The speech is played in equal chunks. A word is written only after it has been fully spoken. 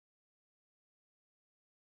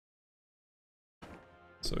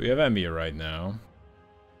So we have Emir right now.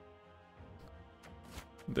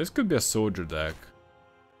 This could be a soldier deck.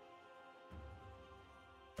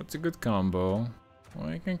 That's a good combo.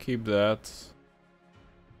 Well, you can keep that.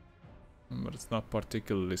 But it's not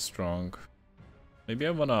particularly strong. Maybe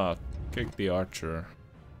I wanna kick the archer.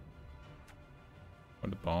 Or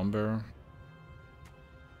the bomber.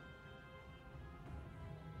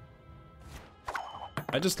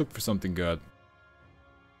 I just look for something good.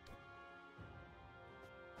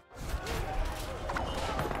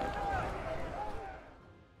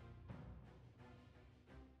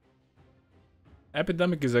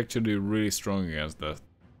 Epidemic is actually really strong against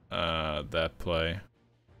that play.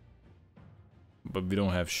 But we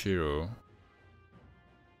don't have Shiro.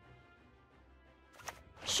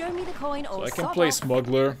 Show me the coin or So I can play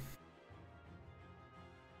Smuggler.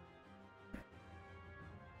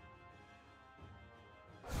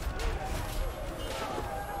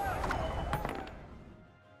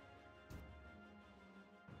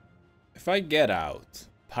 If I get out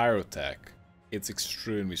Pyrotech, it's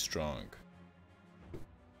extremely strong.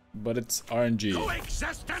 But it's RNG.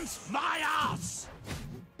 Coexistence my ass!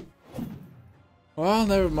 Well,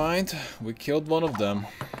 never mind. We killed one of them.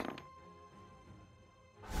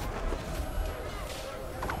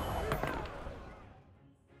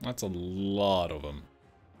 That's a lot of them.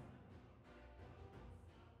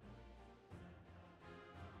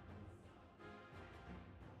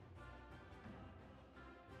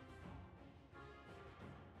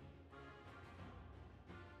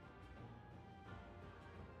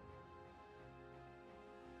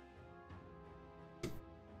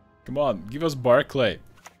 Come on, give us Barclay.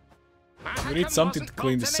 We need something to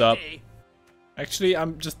clean this up. Actually,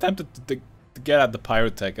 I'm just tempted to get at the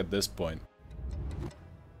Pyrotech at this point.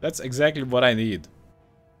 That's exactly what I need.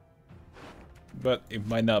 But it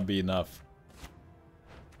might not be enough.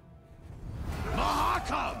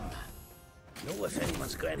 Mahakam! Know if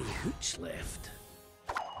anyone's got any hooch left.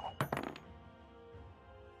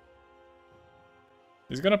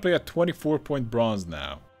 He's gonna play a 24-point bronze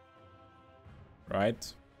now.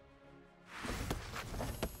 Right?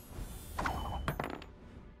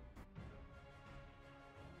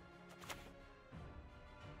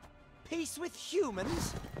 Peace with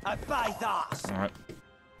humans? I buy that! Alright.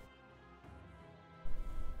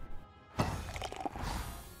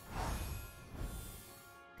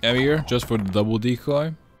 Emir, just for the double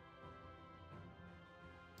decoy?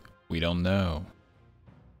 We don't know.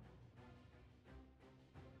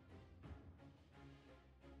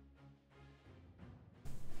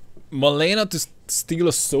 Malena to steal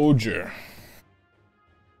a soldier.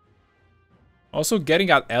 Also,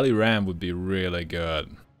 getting out Ellie Ram would be really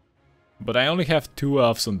good. But I only have 2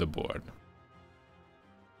 elves on the board.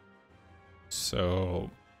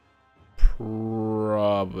 So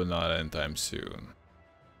probably not anytime soon.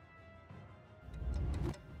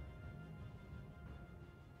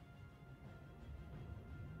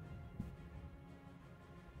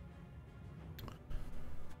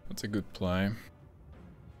 That's a good play.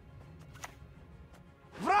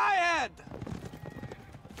 Riot!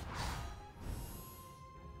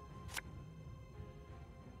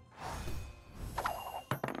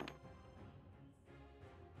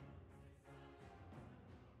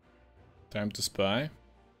 Time to spy.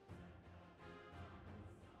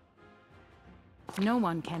 No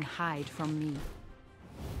one can hide from me.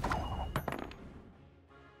 I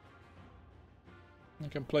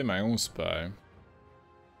can play my own spy.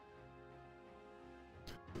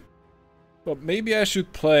 But maybe I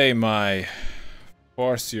should play my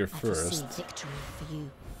Farseer first. Victory for you.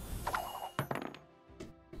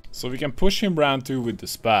 So we can push him round 2 with the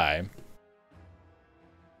spy.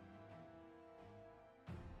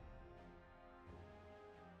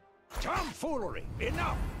 Tomfoolery!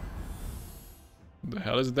 Enough! What the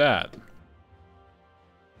hell is that?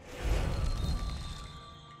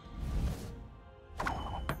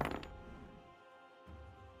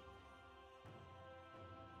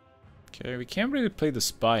 Okay, we can't really play the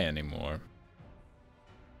spy anymore.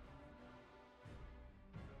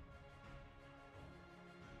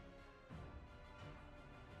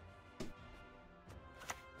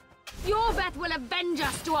 Your bet will avenge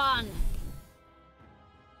us, Dwan!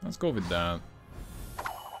 Let's go with that.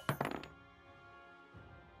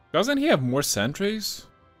 Doesn't he have more sentries?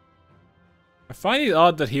 I find it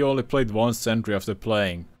odd that he only played 1 sentry after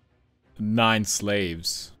playing 9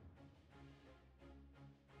 slaves.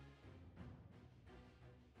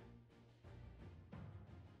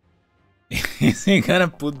 Is he gonna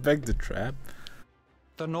put back the trap?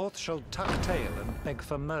 The North shall tuck tail and beg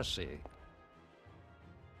for mercy.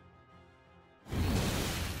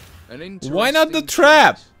 Why not the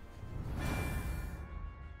trap?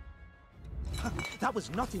 That was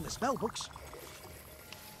not in the spell books.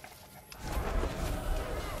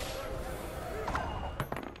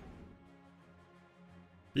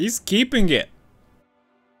 He's keeping it.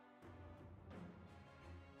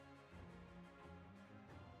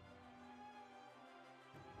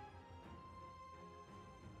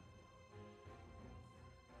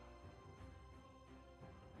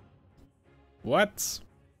 What?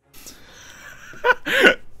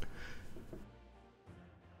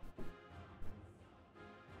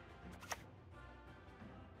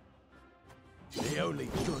 The only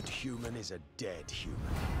good human is a dead human.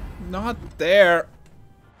 Not there.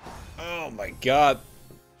 Oh my god.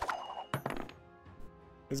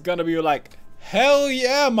 It's gonna be like, hell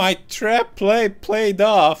yeah, my trap play played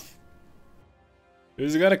off.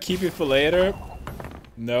 Is he gonna keep it for later?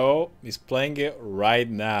 No, he's playing it right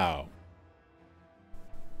now.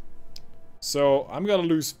 So I'm gonna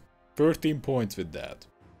lose 13 points with that.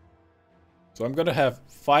 So I'm gonna have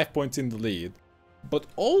 5 points in the lead, but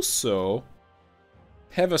also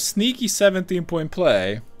have a sneaky 17-point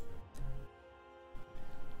play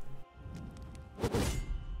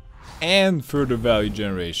and further value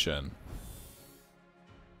generation.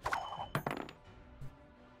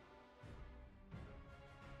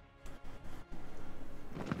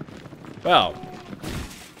 Well,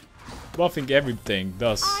 buffing everything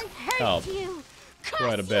does help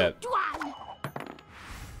quite a bit.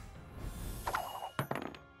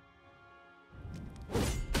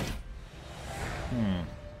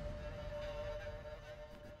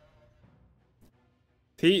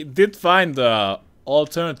 He did find the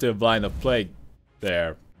alternative line of play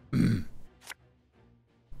there.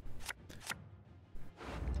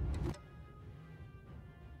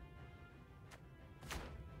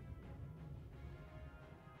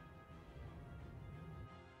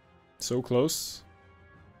 So close.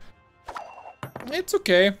 It's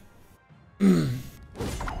okay. We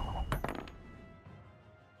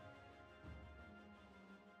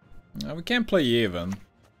can't play even.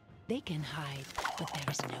 They can hide, but there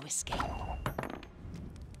is no escape.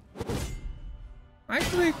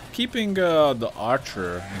 Actually, keeping the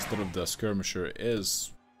archer instead of the skirmisher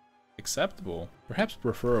is acceptable, perhaps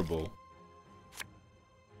preferable.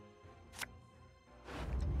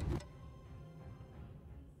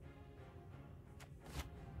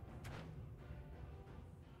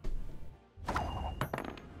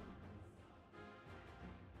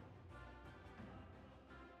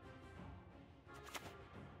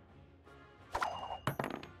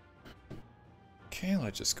 Okay,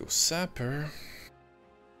 let's just go sapper.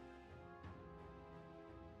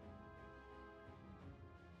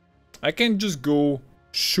 I can just go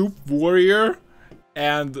Shupe warrior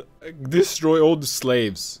and destroy all the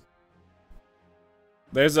slaves.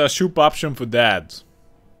 There's a Shupe option for that.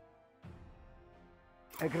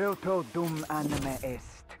 Egreto dum anime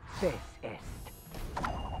est, ses est.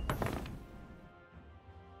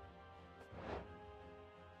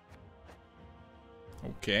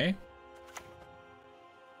 Okay.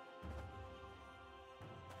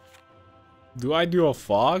 Do I do a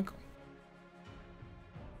fog?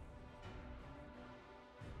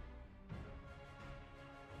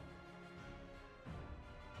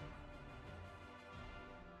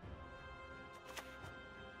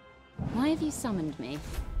 Why have you summoned me?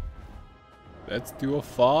 Let's do a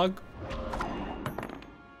fog.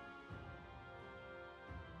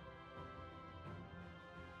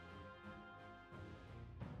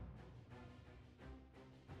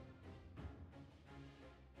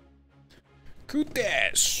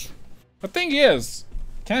 Kutesh! The thing is,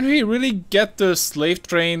 can we really get the slave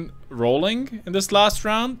train rolling in this last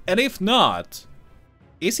round? And if not,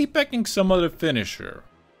 is he packing some other finisher?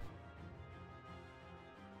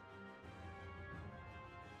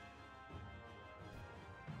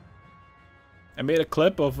 I made a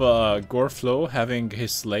clip of Goreflow having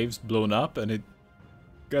his slaves blown up and it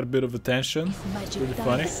got a bit of attention. Pretty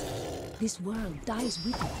funny. This world dies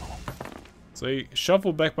with it. So I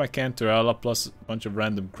shuffle back my Cantarella plus a bunch of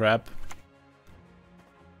random crap.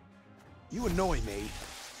 You annoy me.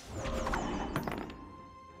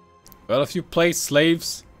 Well, if you play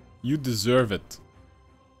slaves, you deserve it.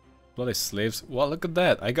 Bloody slaves. Well, look at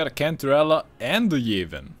that. I got a Cantarella and a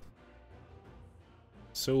Yevon.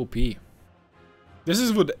 So OP. This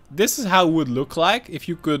is how it would look like if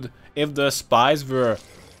you could, if the spies were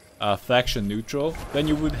faction neutral. Then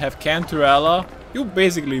you would have Cantarella. You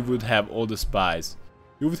basically would have all the spies.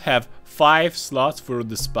 You would have 5 slots for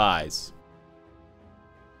the spies.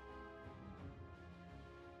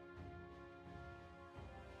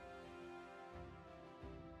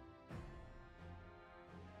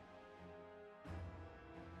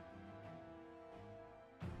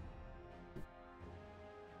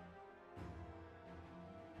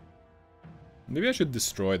 Maybe I should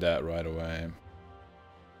destroy that right away.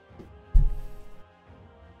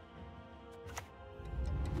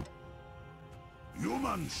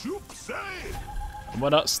 Human Shupe say. I'm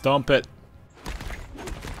gonna stomp it.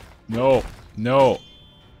 No, no.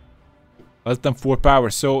 Less than 4 power.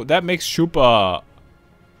 So that makes Shupe a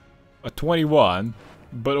 21,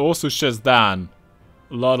 but also shuts down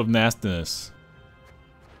a lot of nastiness.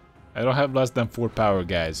 I don't have less than 4 power,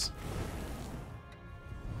 guys.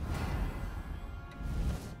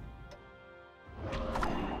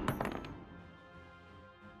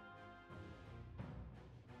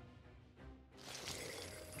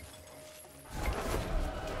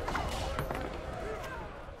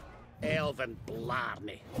 Elven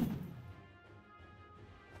Blarney.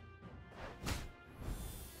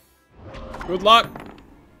 Good luck.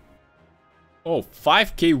 Oh,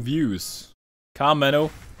 5k views. Come, Menno.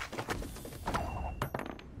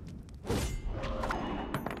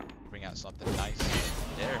 Bring out something nice.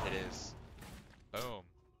 There it is. Boom.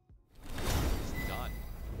 It's done.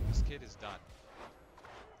 This kid is done.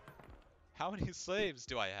 How many slaves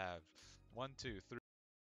do I have? 1, 2, 3.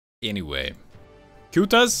 Anyway.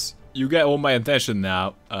 Kutas, you get all my attention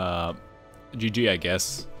now. GG, I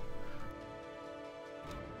guess.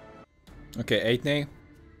 Okay, 8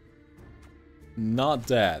 Not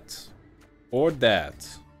that. Or that.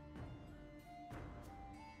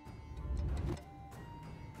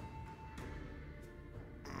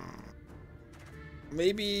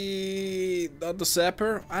 Maybe not the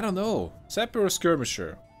sapper? I don't know. Sapper or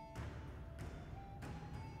skirmisher?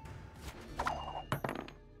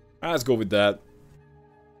 Let's go with that.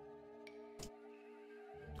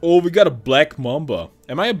 Oh, we got a black mamba.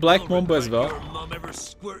 Am I a black mamba as well? Your mum ever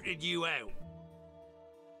squirted you out?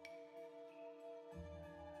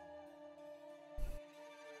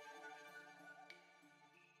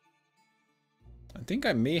 I think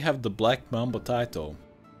I may have the black mamba title.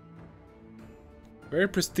 Very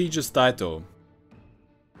prestigious title.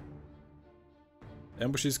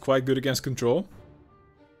 Ambush is quite good against control.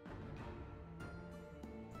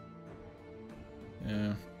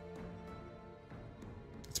 Yeah.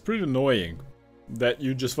 It's pretty annoying that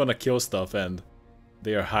you just want to kill stuff and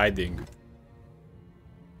they are hiding.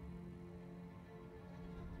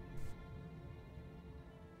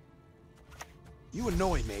 You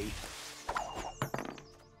annoy me.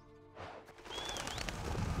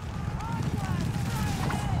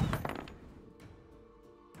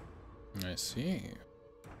 I see.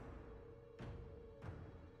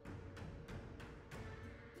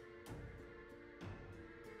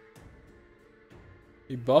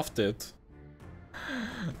 He buffed it.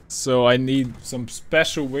 So I need some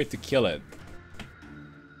special way to kill it.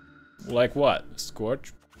 Like what?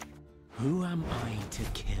 Scorch? Who am I to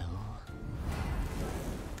kill?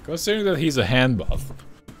 Considering that he's a hand buff,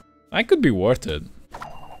 I could be worth it.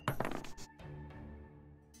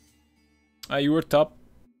 You were top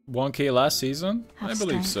 1k last season? I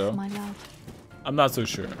believe so. I'm not so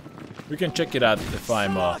sure. We can check it out if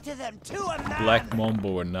I'm a black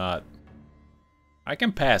Mombo or not. I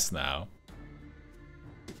can pass now.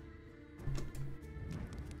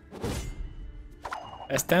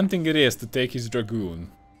 As tempting it is to take his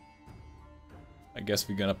Dragoon, I guess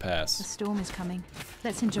we're gonna The pass. storm is coming.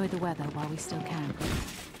 Let's enjoy the weather while we still can.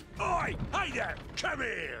 Oi! Hey there! Come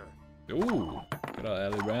here! Ooh, got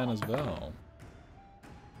an Eliran as well.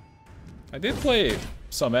 I did play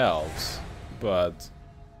some elves, but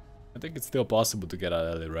I think it's still possible to get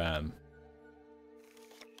an Eliran.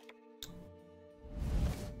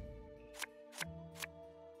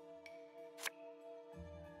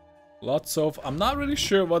 Lots of... I'm not really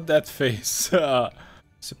sure what that face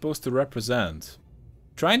supposed to represent.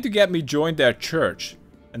 Trying to get me join their church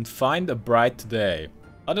and find a bride today.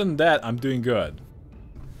 Other than that, I'm doing good.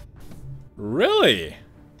 Really?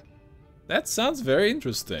 That sounds very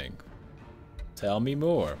interesting. Tell me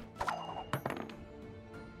more.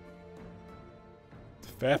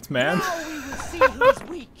 Fat man? Now we will see who's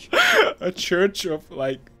weak. A church of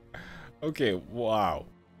like... Okay, wow.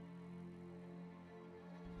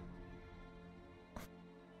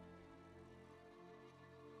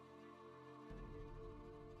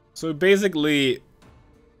 So basically,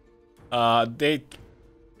 they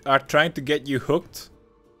are trying to get you hooked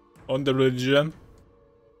on the religion,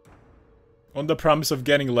 on the promise of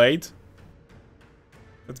getting laid.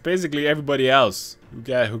 That's basically everybody else who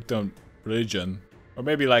get hooked on religion, or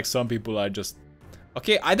maybe like some people are just.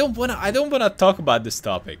 Okay, I don't wanna talk about this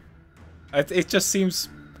topic. It just seems.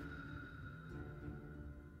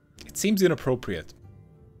 It seems inappropriate.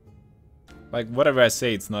 Like whatever I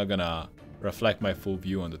say, it's not gonna reflect my full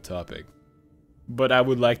view on the topic. But I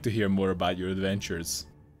would like to hear more about your adventures.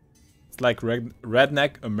 It's like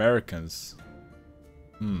redneck Americans.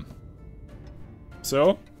 Hmm.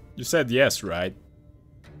 So, you said yes, right?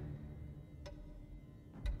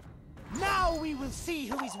 Now we will see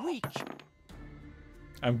who is weak.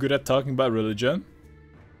 I'm good at talking about religion.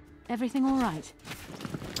 Everything all right?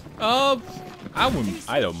 I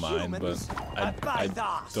don't mind, but I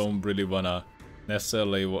don't really wanna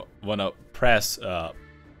necessarily wanna press I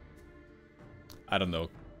don't know,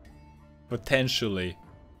 potentially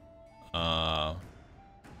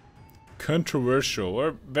controversial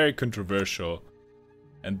or very controversial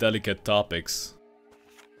and delicate topics.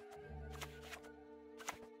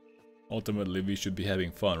 Ultimately, we should be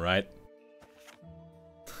having fun, right?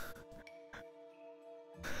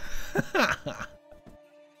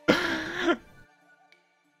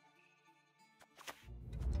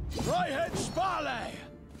 Right-head Sparley!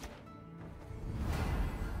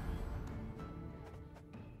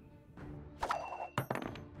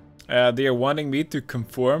 They are wanting me to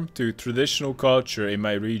conform to traditional culture in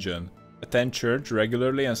my region, attend church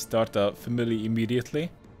regularly and start a family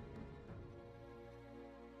immediately.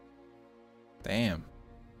 Damn.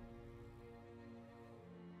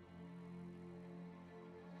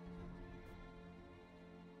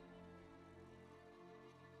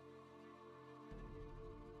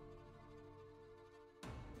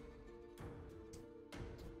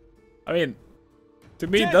 I mean, to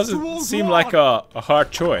me it doesn't seem like a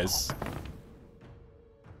hard choice.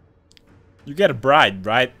 You get a bride,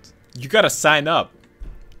 right? You gotta sign up.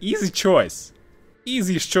 Easy choice.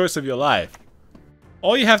 Easiest choice of your life.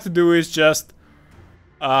 All you have to do is just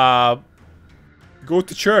go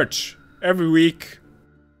to church every week,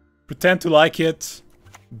 pretend to like it,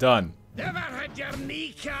 done. Never had your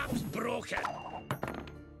kneecaps broken.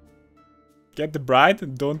 Get the bride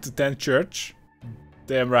and don't attend church.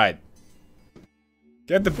 Damn right.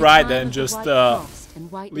 Get the bride and just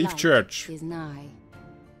leave church. Is nigh.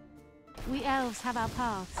 We elves have our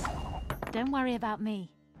paths. Don't worry about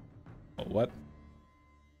me. Oh, what?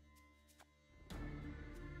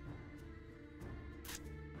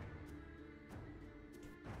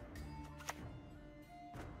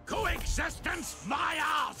 Coexistence, my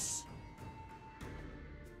ass!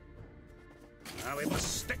 Now we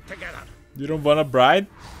must stick together. You don't want a bride?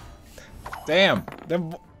 Damn.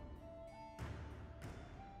 Then.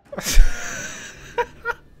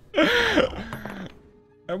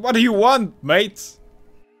 And what do you want, mate?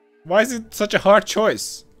 Why is it such a hard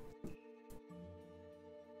choice?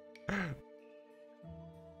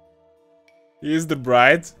 He is the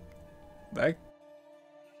bride. That.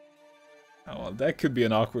 Oh, well, that could be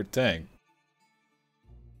an awkward thing.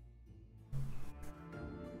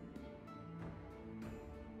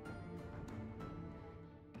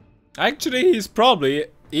 Actually,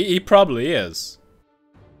 he probably is.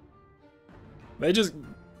 They just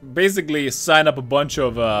basically sign up a bunch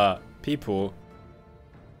of people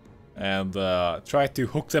and try to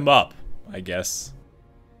hook them up, I guess.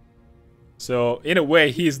 So, in a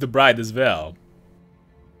way, he's the bride as well.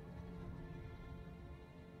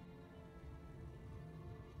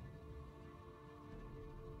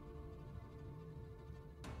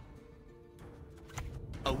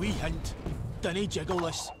 A wee hint. Dunny jiggle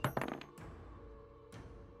this.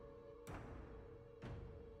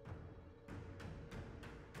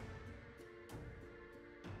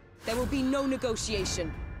 There will be no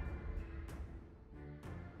negotiation.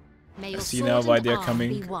 May I see now why they're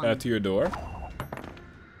coming to your door.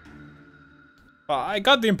 I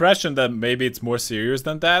got the impression that maybe it's more serious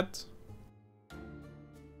than that.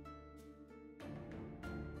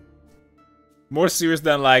 More serious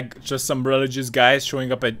than like just some religious guys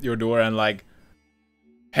showing up at your door and like,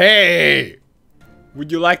 hey,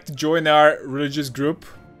 would you like to join our religious group?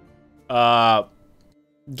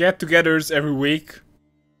 Get-togethers every week.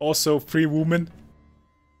 Also free women.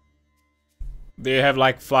 They have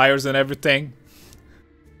like flyers and everything.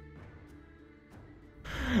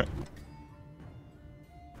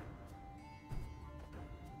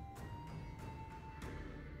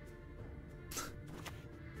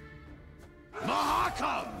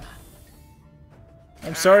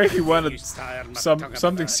 I'm sorry if you wanted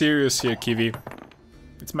something serious here, Kiwi.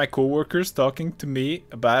 It's my coworkers talking to me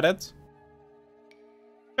about it.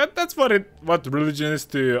 That's what religion is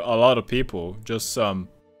to a lot of people. Just some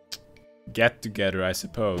get together, I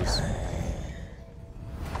suppose.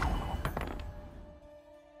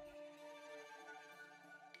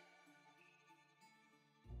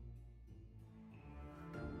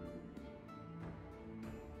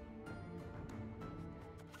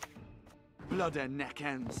 Blood and neck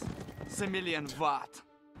ends. Similian Vat.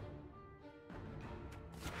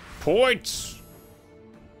 Points!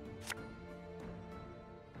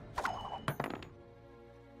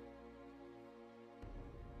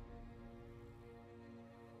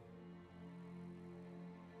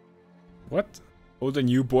 What? Oh, the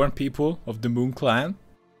newborn people of the Moon Clan?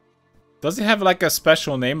 Does it have like a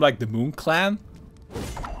special name like the Moon Clan?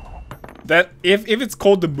 That if it's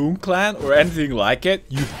called the Moon Clan or anything like it,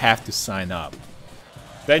 you have to sign up.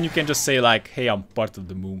 Then you can just say like, hey, I'm part of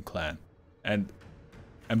the Moon Clan. And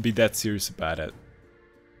be that serious about it.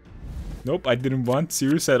 Nope, I didn't want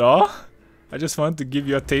serious at all. I just wanted to give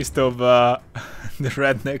you a taste of the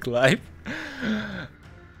redneck life.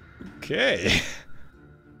 Okay.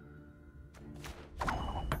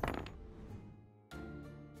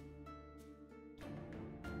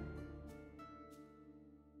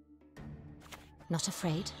 Not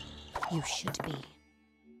afraid? You should be.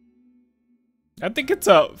 I think it's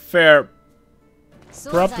a fair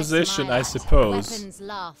Swords proposition, smile I at, suppose. Weapons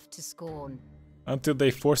laugh to scorn. Until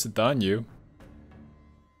they force it on you.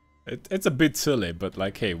 It's a bit silly, but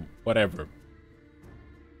like, hey, whatever.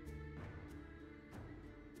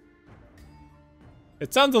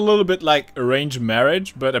 It sounds a little bit like arranged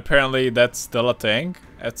marriage, but apparently that's still a thing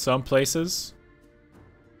at some places.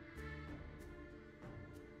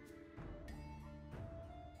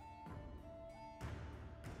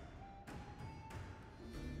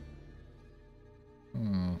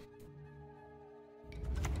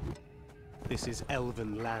 This is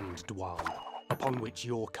elven land, Dwan, upon which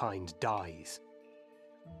your kind dies.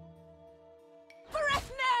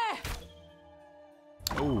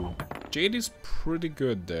 Oh, Jade is pretty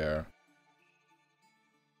good there.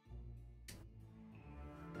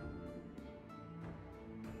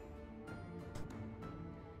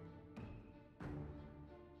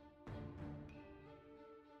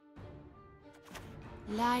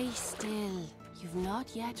 Lie still. You've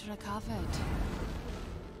not yet recovered.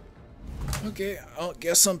 Okay, I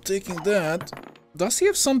guess I'm taking that. Does he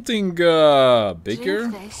have something bigger?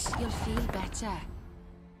 Drink this, you'll feel better.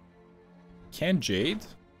 Can Jade?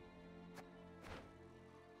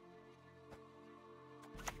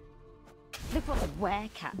 Look what the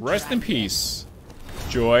werecat. Rest in peace,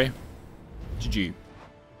 Joy. GG.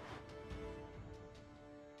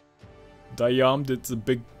 Dayam did the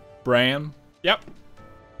big brand. Yep.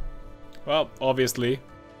 Well, obviously.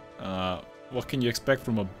 What can you expect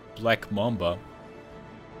from a Black Mamba?